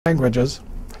languages.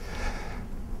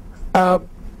 But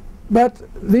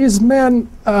these men,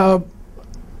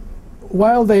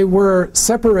 while they were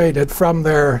separated from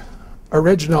their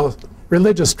original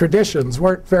religious traditions,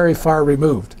 weren't very far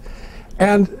removed.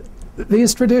 And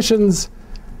these traditions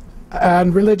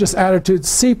and religious attitudes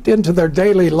seeped into their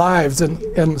daily lives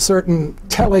in certain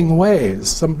telling ways.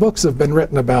 Some books have been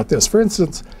written about this. For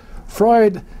instance,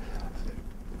 Freud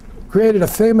created a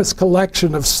famous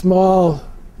collection of small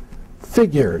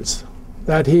figures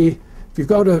that if you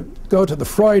go to the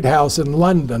Freud house in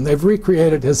London, they've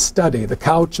recreated his study. The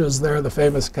couch is there, the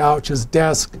famous couch, his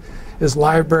desk, his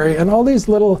library, and all these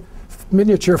little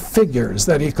miniature figures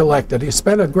that he collected. He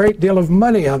spent a great deal of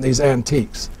money on these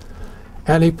antiques.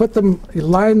 And he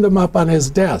lined them up on his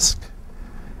desk.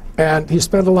 And he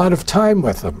spent a lot of time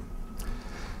with them.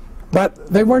 But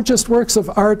they weren't just works of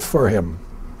art for him.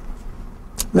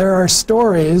 There are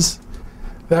stories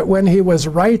that when he was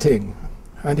writing,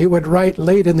 and he would write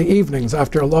late in the evenings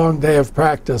after a long day of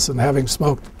practice and having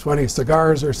smoked 20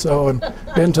 cigars or so and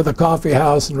been to the coffee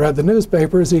house and read the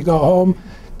newspapers, he'd go home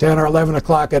 10 or 11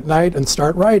 o'clock at night and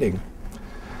start writing.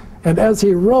 And as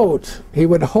he wrote, he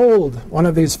would hold one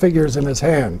of these figures in his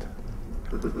hand.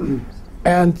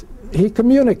 And he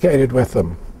communicated with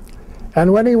them.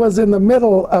 And when he was in the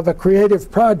middle of a creative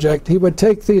project, he would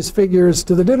take these figures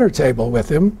to the dinner table with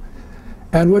him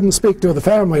and wouldn't speak to the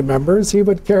family members. He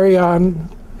would carry on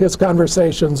his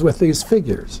conversations with these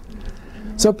figures.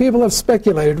 So people have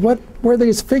speculated, what were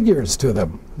these figures to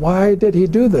them? Why did he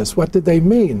do this? What did they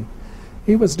mean?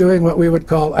 He was doing what we would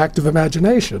call active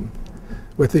imagination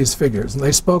with these figures, and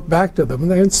they spoke back to them,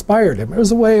 and they inspired him. It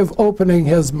was a way of opening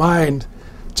his mind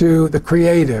to the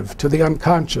creative, to the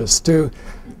unconscious, to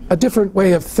a different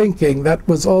way of thinking that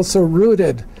was also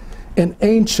rooted in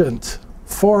ancient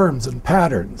forms and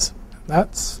patterns.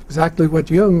 That's exactly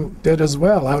what Jung did as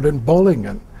well out in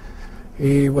Bollingen.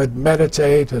 He would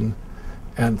meditate and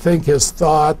think his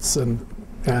thoughts and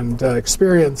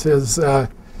experience his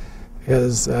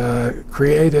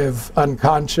creative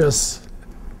unconscious,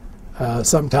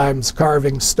 sometimes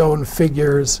carving stone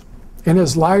figures. In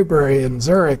his library in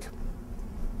Zurich,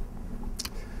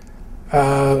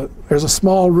 there's a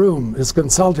small room, his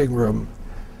consulting room,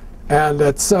 and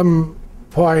at some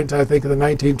point, I think in the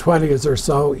 1920s or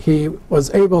so, he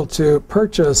was able to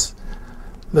purchase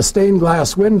the stained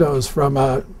glass windows from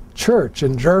a church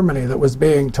in Germany that was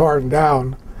being torn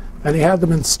down, and he had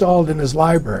them installed in his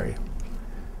library.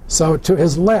 So to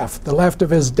his left, the left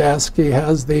of his desk, he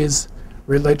has these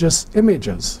religious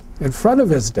images. In front of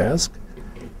his desk,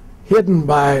 hidden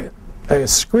by a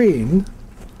screen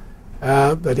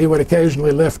that he would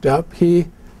occasionally lift up, he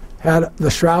had the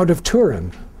Shroud of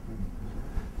Turin.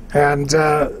 And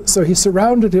so he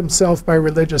surrounded himself by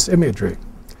religious imagery.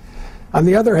 On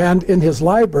the other hand, in his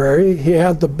library, he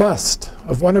had the bust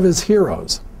of one of his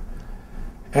heroes.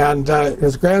 And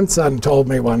his grandson told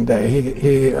me one day,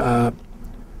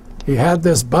 he had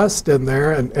this bust in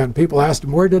there, and people asked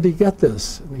him, where did he get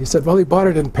this? And he said, well, he bought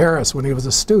it in Paris when he was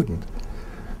a student.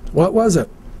 What was it?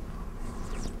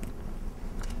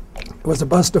 It was a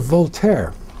bust of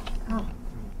Voltaire,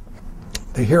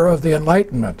 the hero of the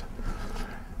Enlightenment,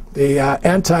 the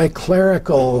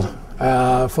anti-clerical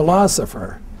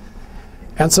philosopher.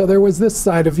 And so there was this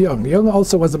side of Jung. Jung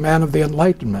also was a man of the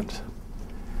Enlightenment.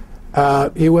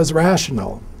 He was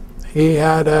rational. He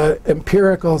had an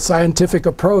empirical scientific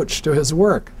approach to his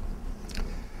work.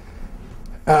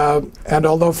 And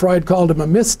although Freud called him a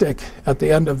mystic at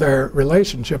the end of their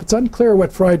relationship, it's unclear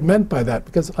what Freud meant by that,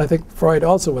 because I think Freud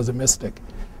also was a mystic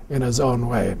in his own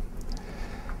way.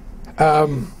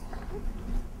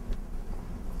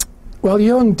 Well,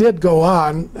 Jung did go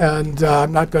on, and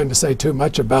I'm not going to say too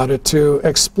much about it, to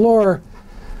explore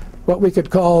what we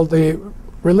could call the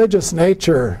religious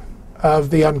nature of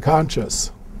the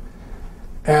unconscious.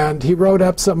 And he wrote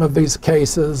up some of these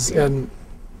cases in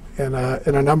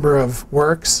a number of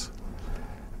works.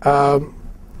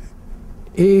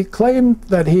 He claimed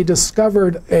that he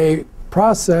discovered a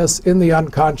process in the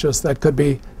unconscious that could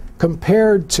be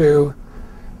compared to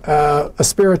a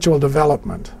spiritual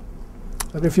development.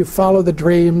 That if you follow the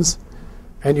dreams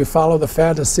and you follow the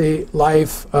fantasy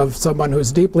life of someone who's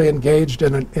deeply engaged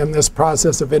in this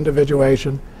process of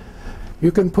individuation,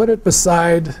 you can put it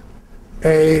beside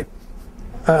a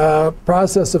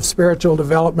process of spiritual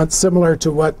development similar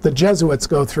to what the Jesuits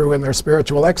go through in their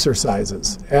spiritual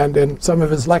exercises. And in some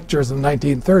of his lectures in the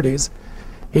 1930s,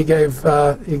 he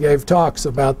gave talks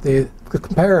about the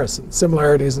comparisons,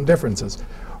 similarities and differences.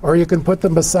 Or you can put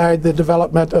them beside the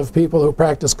development of people who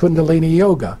practice Kundalini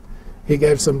Yoga. He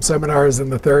gave some seminars in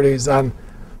the 30s on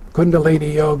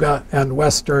Kundalini Yoga and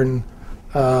Western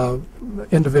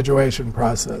individuation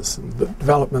process and the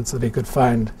developments that he could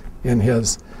find in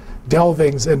his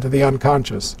delvings into the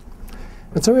unconscious.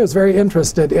 And so he was very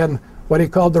interested in what he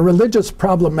called the religious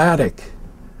problematic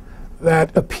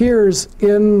that appears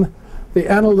in the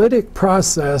analytic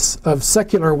process of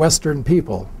secular Western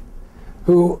people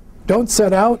who don't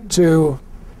set out to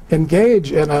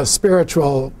engage in a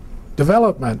spiritual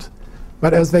development,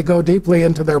 but as they go deeply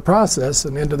into their process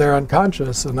and into their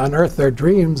unconscious and unearth their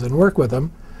dreams and work with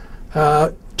them,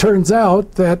 turns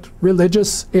out that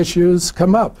religious issues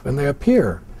come up and they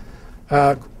appear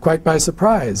quite by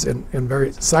surprise in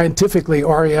very scientifically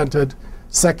oriented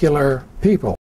secular people.